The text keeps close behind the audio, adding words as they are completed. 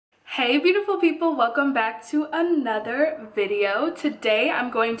Hey beautiful people, welcome back to another video. Today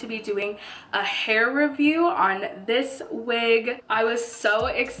I'm going to be doing a hair review on this wig. I was so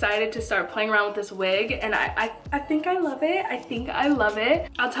excited to start playing around with this wig and I think I love it. I love it.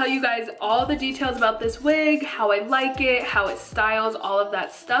 I'll tell you guys all the details about this wig, how I like it, how it styles, all of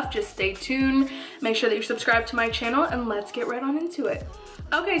that stuff. Just stay tuned. Make sure that you're subscribed to my channel and let's get right on into it.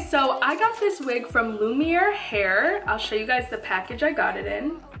 Okay, so I got this wig from Lumiere hair. I'll show you guys the package I got it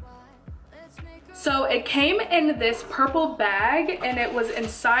in. So it came in this purple bag and it was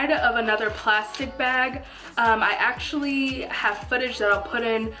inside of another plastic bag. I actually have footage that I'll put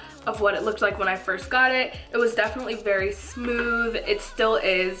in of what it looked like when I first got it. It was definitely very smooth. It still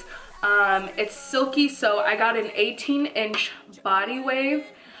is. It's silky, so I got an 18-inch body wave.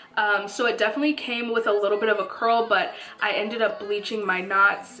 So it definitely came with a little bit of a curl, but I ended up bleaching my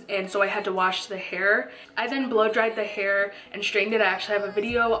knots and so I had to wash the hair. I then blow dried the hair and straightened it. I actually have a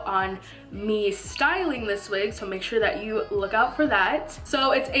video on me styling this wig, so make sure that you look out for that.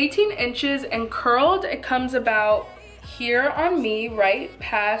 So it's 18 inches and curled. It comes about here on me, right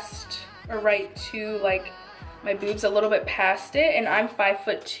past or right to like my boobs, a little bit past it, and I'm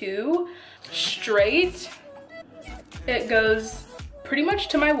 5'2". Straight, it goes pretty much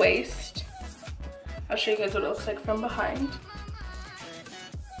to my waist. I'll show you guys what it looks like from behind.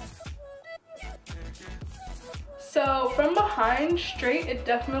 So from behind, straight, it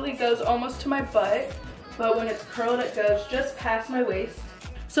definitely goes almost to my butt, but when it's curled, it goes just past my waist.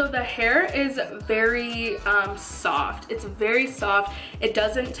 So the hair is very soft. It's very soft. It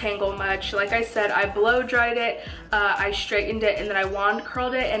doesn't tangle much. Like I said, I blow dried it, I straightened it, and then I wand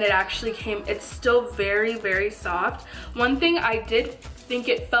curled it, and it actually came, it's still very, very soft. One thing I did think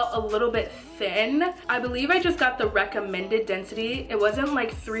it felt a little bit thin. I believe I just got the recommended density. It wasn't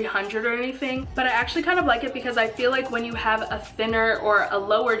like 300 or anything, but I actually kind of like it because I feel like when you have a thinner or a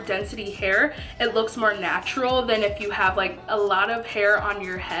lower density hair, it looks more natural than if you have like a lot of hair on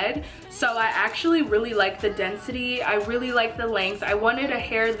your head. So I actually really like the density. I really like the length. I wanted a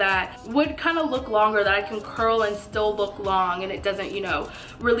hair that would kind of look longer, that I can curl and still look long and it doesn't, you know,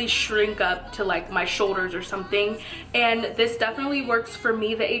 really shrink up to like my shoulders or something. And this definitely works for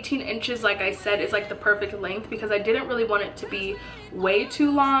me. The 18 inches, like I said, is like the perfect length because I didn't really want it to be way too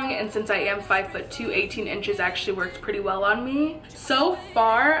long, and since I am 5'2", 18 inches actually works pretty well on me. So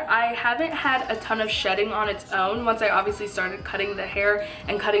far, I haven't had a ton of shedding on its own. Once I obviously started cutting the hair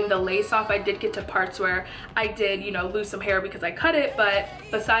and cutting the lace off, I did get to parts where I did, you know, lose some hair because I cut it, but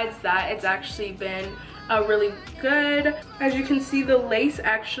besides that, it's actually been really good. As you can see, the lace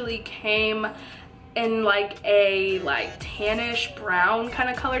actually came in like a tannish brown kind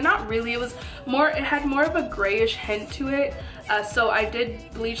of color. Not really, it was more, it had more of a grayish hint to it. So I did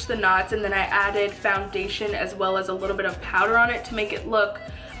bleach the knots and then I added foundation as well as a little bit of powder on it to make it look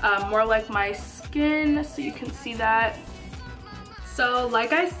more like my skin, so you can see that. So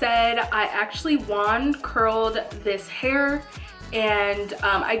like I said, I actually wand curled this hair, and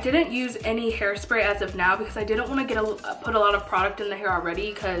I didn't use any hairspray as of now because I didn't want to put a lot of product in the hair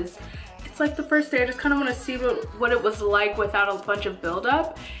already, because it's like the first day. I just kind of want to see what it was like without a bunch of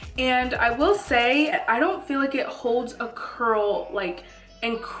buildup. And I will say, I don't feel like it holds a curl like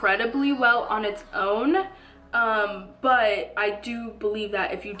incredibly well on its own. But I do believe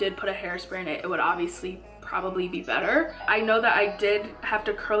that if you did put a hairspray in it, it would obviously probably be better. I know that I did have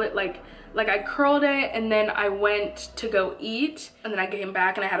to curl it like I curled it and then I went to go eat and then I came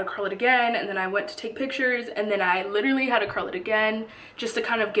back and I had to curl it again, and then I went to take pictures and then I literally had to curl it again just to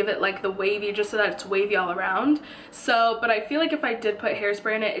kind of give it like the wavy, just so that it's wavy all around. So, but I feel like if I did put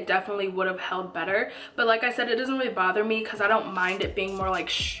hairspray in it, it definitely would have held better. But like I said, it doesn't really bother me because I don't mind it being more like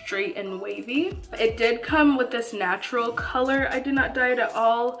straight and wavy. It did come with this natural color. I did not dye it at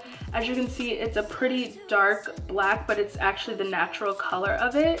all. As you can see, it's a pretty dark black, but it's actually the natural color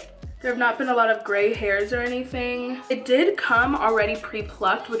of it. There have not been a lot of gray hairs or anything. It did come already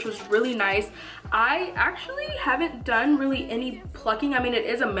pre-plucked, which was really nice. I actually haven't done really any plucking. I mean, it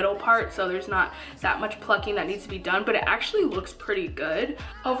is a middle part, so there's not that much plucking that needs to be done, but it actually looks pretty good.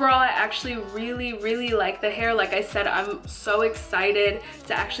 Overall, I actually really, really like the hair. Like I said, I'm so excited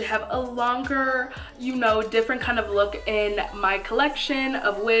to actually have a longer, you know, different kind of look in my collection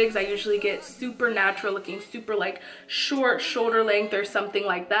of wigs. I usually get super natural looking, super like short shoulder length or something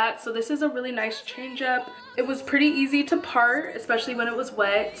like that. So so this is a really nice change up. It was pretty easy to part, especially when it was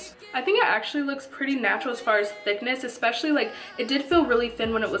wet. I think it actually looks pretty natural as far as thickness, especially like it did feel really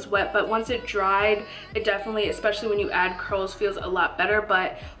thin when it was wet, but once it dried, it definitely, especially when you add curls, feels a lot better.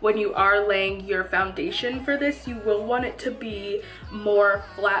 But when you are laying your foundation for this, you will want it to be more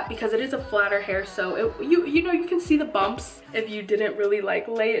flat because it is a flatter hair, so you know, you can see the bumps if you didn't really like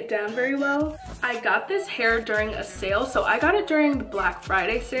lay it down very well. I got this hair during a sale, so I got it during the Black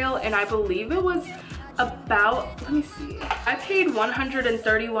Friday sale, and I believe it was about, let me see, I paid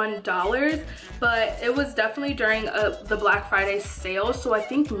 $131, but it was definitely during the Black Friday sale, so I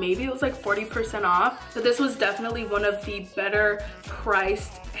think maybe it was like 40% off. But this was definitely one of the better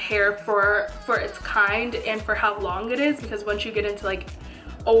priced hair for its kind and for how long it is, because once you get into like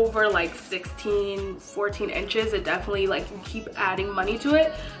over like 14 inches, it definitely, like, you keep adding money to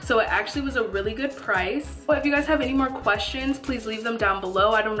it, so it actually was a really good price. But if you guys have any more questions, please leave them down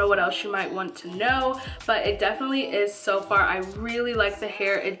below. I don't know what else you might want to know, but it definitely is, so far I really like the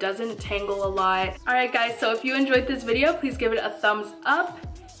hair. It doesn't tangle a lot. All right guys, so if you enjoyed this video, please give it a thumbs up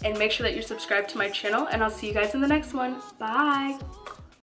and make sure that you're subscribed to my channel, and I'll see you guys in the next one. Bye.